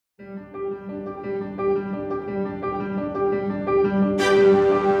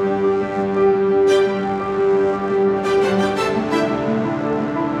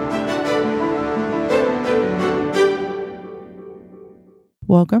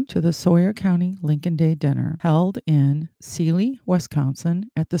Welcome to the Sawyer County Lincoln Day Dinner, held in Sealy,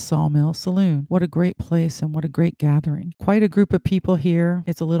 Wisconsin at the Sawmill Saloon. What a great place and what a great gathering. Quite a group of people here.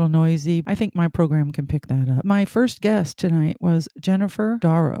 It's a little noisy. I think my program can pick that up. My first guest tonight was Jennifer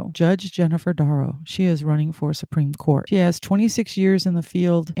Dorow, Judge Jennifer Dorow. She is running for Supreme Court. She has 26 years in the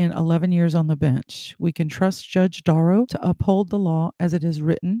field and 11 years on the bench. We can trust Judge Dorow to uphold the law as it is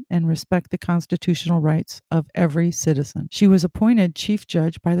written and respect the constitutional rights of every citizen. She was appointed Chief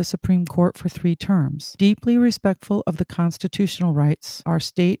Judge by the Supreme Court for 3 terms. Deeply respectful of the constitutional rights our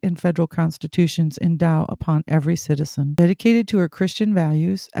state and federal constitutions endow upon every citizen. Dedicated to her Christian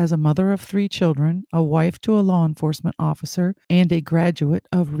values as a mother of 3 children, a wife to a law enforcement officer, and a graduate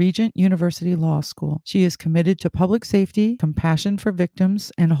of Regent University Law School. She is committed to public safety, compassion for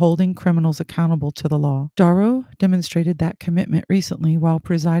victims, and holding criminals accountable to the law. Dorow demonstrated that commitment recently while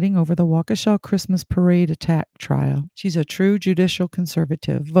presiding over the Waukesha Christmas Parade attack trial. She's a true judicial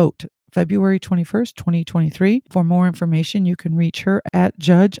conservative. Vote February 21st, 2023. For more information, you can reach her at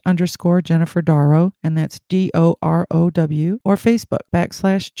Judge_Jennifer Dorow, and that's DOROW, or Facebook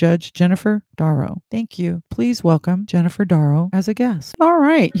 /Judge Jennifer Dorow. Thank you. Please welcome Jennifer Dorow as a guest. All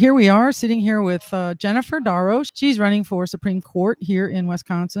right, here we are sitting here with Jennifer Dorow. She's running for Supreme Court here in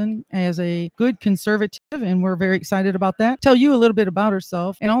Wisconsin as a good conservative, and we're very excited about that. Tell you a little bit about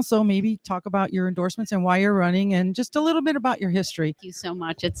herself, and also maybe talk about your endorsements and why you're running, and just a little bit about your history. Thank you so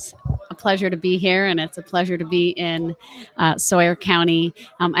much. It's a pleasure to be here, and it's a pleasure to be in Sawyer County.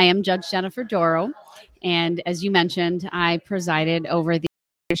 I am Judge Jennifer Dorow, and as you mentioned, I presided over the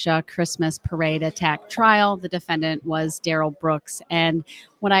Christmas Parade attack trial. The defendant was Darrell Brooks, and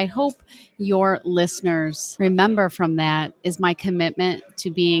what I hope your listeners remember from that is my commitment to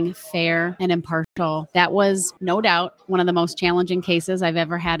being fair and impartial. That was no doubt one of the most challenging cases I've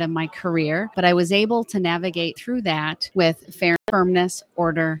ever had in my career, but I was able to navigate through that with fairness, firmness,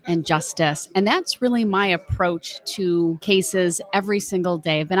 order, and justice. And that's really my approach to cases every single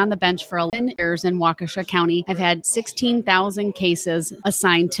day. I've been on the bench for 11 years in Waukesha County. I've had 16,000 cases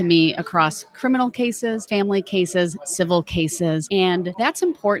assigned to me across criminal cases, family cases, civil cases. And that's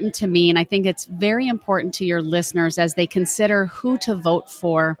important to me. And I think it's very important to your listeners as they consider who to vote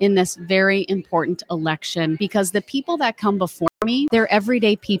for in this very important election, because the people that come before me, they're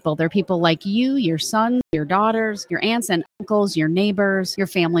everyday people. They're people like you, your sons, your daughters, your aunts and uncles, your neighbors, your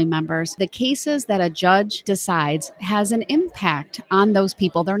family members. The cases that a judge decides has an impact on those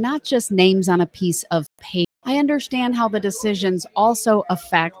people. They're not just names on a piece of paper. I understand how the decisions also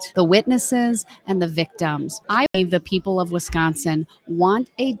affect the witnesses and the victims. I believe the people of Wisconsin want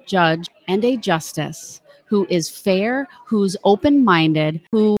a judge and a justice who is fair, who's open-minded,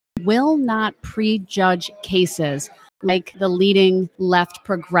 who will not prejudge cases like the leading left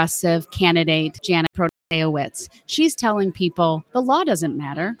progressive candidate, Janet Protasiewicz. She's telling people the law doesn't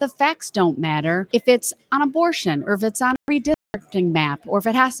matter. The facts don't matter. If it's on abortion, or if it's on a redistricting map, or if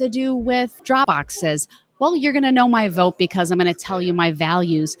it has to do with drop boxes, well, you're going to know my vote because I'm going to tell you my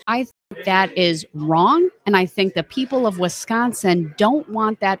values. I think that is wrong. And I think the people of Wisconsin don't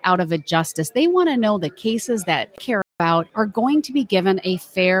want that out of a justice. They want to know the cases that care about are going to be given a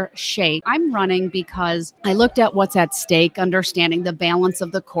fair shake. I'm running because I looked at what's at stake, understanding the balance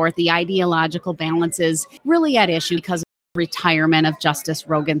of the court. The ideological balance is really at issue because of the retirement of Justice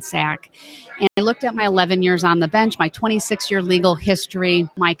Rogan Sack. And I looked at my 11 years on the bench, my 26-year legal history,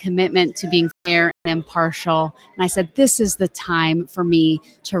 my commitment to being fair and impartial. And I said, this is the time for me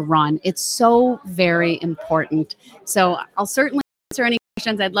to run. It's so very important. So I'll certainly answer any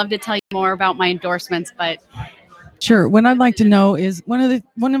questions. I'd love to tell you more about my endorsements, but Sure. What I'd like to know is one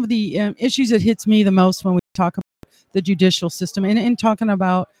of the issues that hits me the most when we talk about the judicial system and talking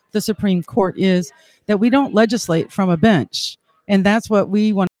about the Supreme Court is that we don't legislate from a bench. And that's what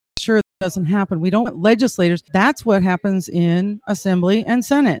we want to make sure doesn't happen. We don't legislators. That's what happens in Assembly and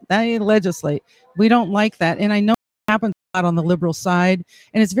Senate. They legislate. We don't like that. And I know it happens a lot on the liberal side.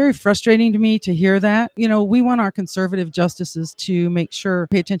 And it's very frustrating to me to hear that. You know, we want our conservative justices to make sure,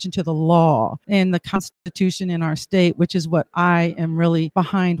 pay attention to the law and the Constitution in our state, which is what I am really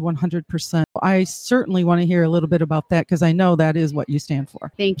behind 100%. I certainly want to hear a little bit about that because I know that is what you stand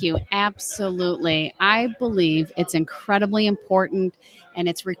for. Thank you. Absolutely. I believe it's incredibly important and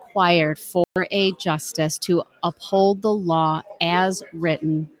it's required for a justice to uphold the law as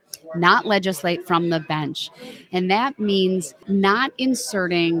written, not legislate from the bench. And that means not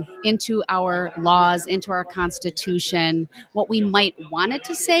inserting into our laws, into our Constitution, what we might want it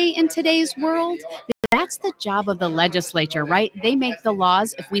to say in today's world. That's the job of the legislature, right? They make the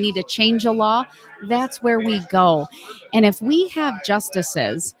laws. If we need to change a law, that's where we go. And if we have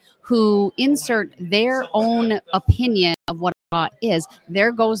justices who insert their own opinion of what law is,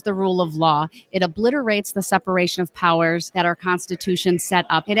 there goes the rule of law. It obliterates the separation of powers that our Constitution set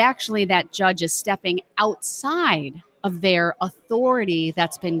up. It actually, that judge is stepping outside of their authority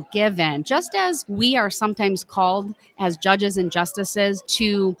that's been given. Just as we are sometimes called as judges and justices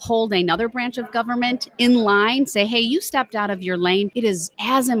to hold another branch of government in line, say, hey, you stepped out of your lane, it is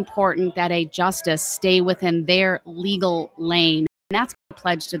as important that a justice stay within their legal lane. And that's my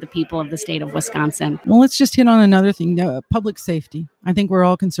pledge to the people of the state of Wisconsin. Well, let's just hit on another thing, public safety. I think we're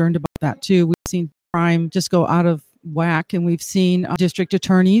all concerned about that too. We've seen crime just go out of whack, and we've seen district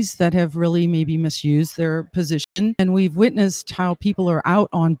attorneys that have really maybe misused their position. And we've witnessed how people are out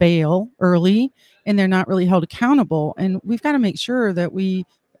on bail early and they're not really held accountable. And we've got to make sure that we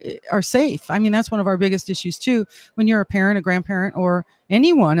are safe. I mean, that's one of our biggest issues too. When you're a parent, a grandparent, or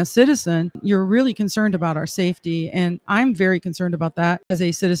anyone, a citizen, you're really concerned about our safety. And I'm very concerned about that as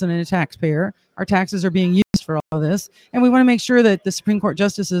a citizen and a taxpayer. Our taxes are being used for all of this. And we want to make sure that the Supreme Court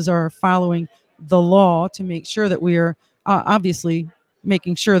justices are following the law to make sure that we are obviously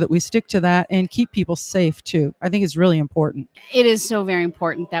making sure that we stick to that and keep people safe too. I think it's really important. It is so very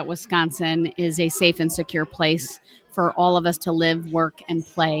important that Wisconsin is a safe and secure place for all of us to live, work, and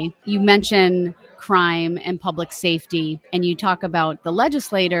play. You mention crime and public safety, and you talk about the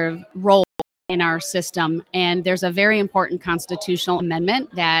legislative role in our system. And there's a very important constitutional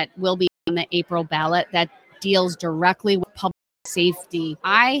amendment that will be on the April ballot that deals directly with public safety.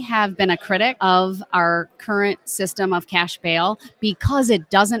 I have been a critic of our current system of cash bail because it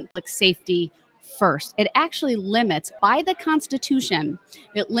doesn't put safety first. It actually limits, by the Constitution,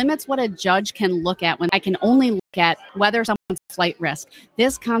 it limits what a judge can look at when I can only look at whether someone's flight risk.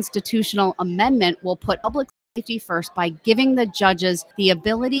 This constitutional amendment will put public safety first by giving the judges the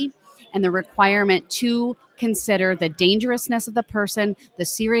ability and the requirement to consider the dangerousness of the person, the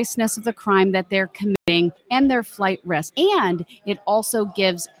seriousness of the crime that they're committing, and their flight risk. And it also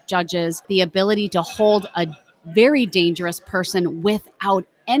gives judges the ability to hold a very dangerous person without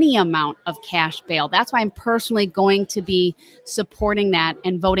any amount of cash bail. That's why I'm personally going to be supporting that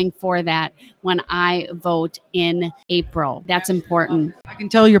and voting for that when I vote in April. That's important. I can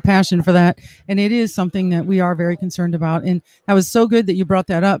tell your passion for that. And it is something that we are very concerned about. And that was so good that you brought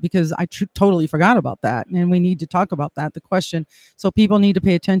that up because I totally forgot about that. And we need to talk about that, the question. So people need to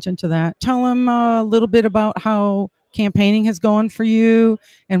pay attention to that. Tell them a little bit about how campaigning has gone for you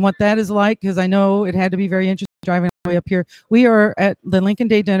and what that is like, because I know it had to be very interesting driving all the way up here. We are at the Lincoln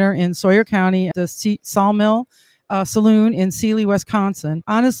Day Dinner in Sawyer County at the Sawmill Saloon in Sealy, Wisconsin.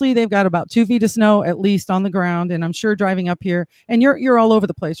 Honestly, they've got about 2 feet of snow at least on the ground, and I'm sure driving up here, and you're all over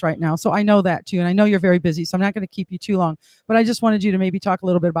the place right now, so I know that too, and I know you're very busy, so I'm not going to keep you too long, but I just wanted you to maybe talk a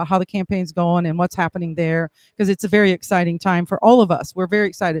little bit about how the campaign's going and what's happening there, because it's a very exciting time for all of us. We're very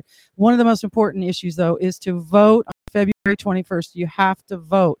excited. One of the most important issues, though, is to vote on February 21st. You have to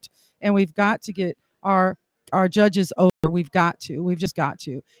vote, and we've got to get our judges over. We've just got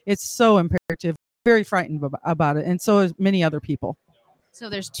to. It's so imperative. Very frightened about it, and so is many other people. So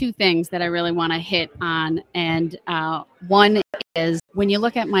there's two things that I really want to hit on, and one is when you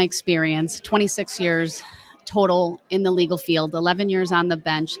look at my experience, 26 years total in the legal field, 11 years on the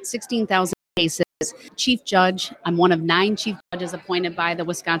bench, 16,000 cases. Chief judge, I'm one of 9 chief judges appointed by the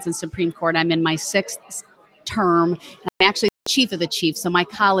Wisconsin Supreme Court. I'm in my 6th term. I'm actually chief of the chiefs, so my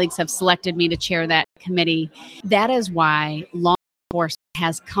colleagues have selected me to chair that committee. That is why law enforcement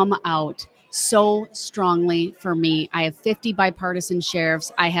has come out so strongly for me. I have 50 bipartisan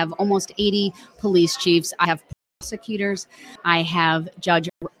sheriffs. I have almost 80 police chiefs. I have prosecutors. I have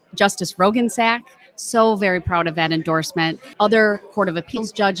Justice Rogensack. So very proud of that endorsement. Other Court of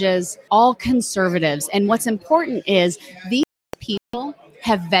Appeals judges, all conservatives. And what's important is these people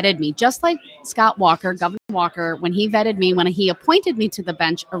have vetted me, just like Scott Walker, Governor Walker, when he vetted me, when he appointed me to the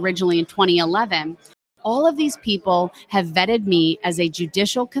bench originally in 2011. All of these people have vetted me as a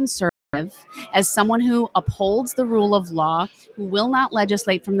judicial conservative, as someone who upholds the rule of law, who will not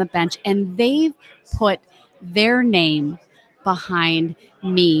legislate from the bench, and they've put their name behind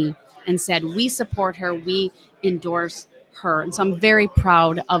me and said, we support her, we endorse her. And so I'm very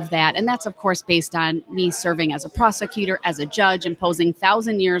proud of that. And that's, of course, based on me serving as a prosecutor, as a judge, imposing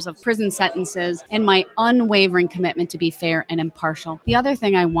 1,000 years of prison sentences, and my unwavering commitment to be fair and impartial. The other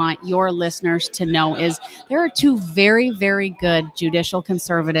thing I want your listeners to know is there are 2 very, very good judicial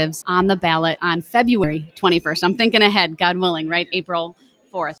conservatives on the ballot on February 21st. I'm thinking ahead, God willing, right? April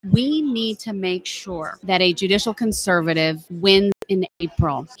 4th. We need to make sure that a judicial conservative wins in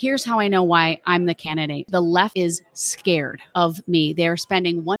April. Here's how I know why I'm the candidate. The left is scared of me. They're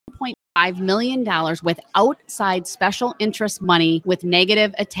spending $1.5 million with outside special interest money with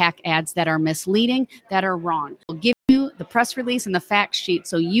negative attack ads that are misleading, that are wrong. I'll give you the press release and the fact sheet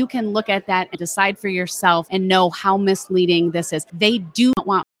so you can look at that and decide for yourself and know how misleading this is. They do not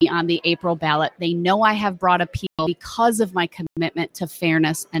want me on the April ballot. They know I have brought appeal because of my commitment to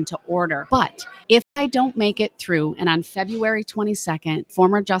fairness and to order. But if I don't make it through, and on February 22nd,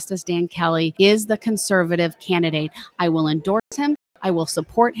 former Justice Dan Kelly is the conservative candidate, I will endorse him, I will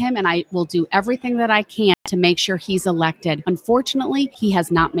support him, and I will do everything that I can to make sure he's elected. Unfortunately, he has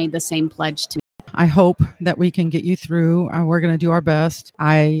not made the same pledge to me. I hope that we can get you through. We're going to do our best.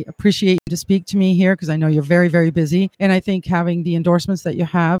 I appreciate you to speak to me here because I know you're very, very busy. And I think having the endorsements that you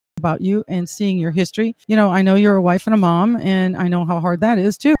have about you and seeing your history, I know you're a wife and a mom, and I know how hard that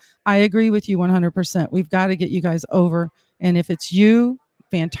is too. I agree with you 100%. We've got to get you guys over. And if it's you,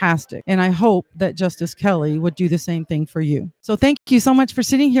 fantastic. And I hope that Justice Kelly would do the same thing for you. So thank you so much for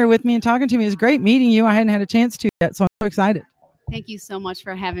sitting here with me and talking to me. It was great meeting you. I hadn't had a chance to yet, so I'm so excited. Thank you so much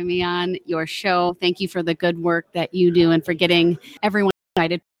for having me on your show. Thank you for the good work that you do and for getting everyone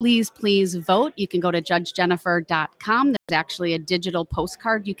excited. Please vote. You can go to judgejennifer.com. There's actually a digital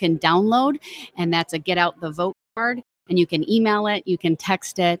postcard you can download, and that's a Get Out the Vote card. And you can email it, you can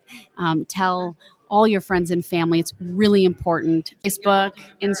text it, tell all your friends and family. It's really important. Facebook,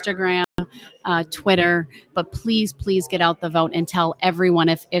 Instagram, Twitter, but please get out the vote and tell everyone.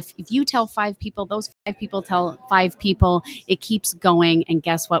 If you tell 5 people, those 5 people tell 5 people, it keeps going. And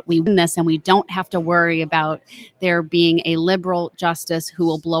guess what? We win this, and we don't have to worry about there being a liberal justice who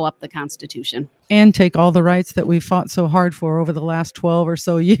will blow up the Constitution and take all the rights that we fought so hard for over the last 12 or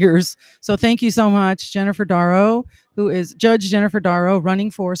so years. So thank you so much, Jennifer Dorow, who is Judge Jennifer Dorow,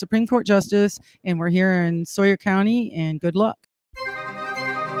 running for Supreme Court Justice. And we're here in Sawyer County, and good luck.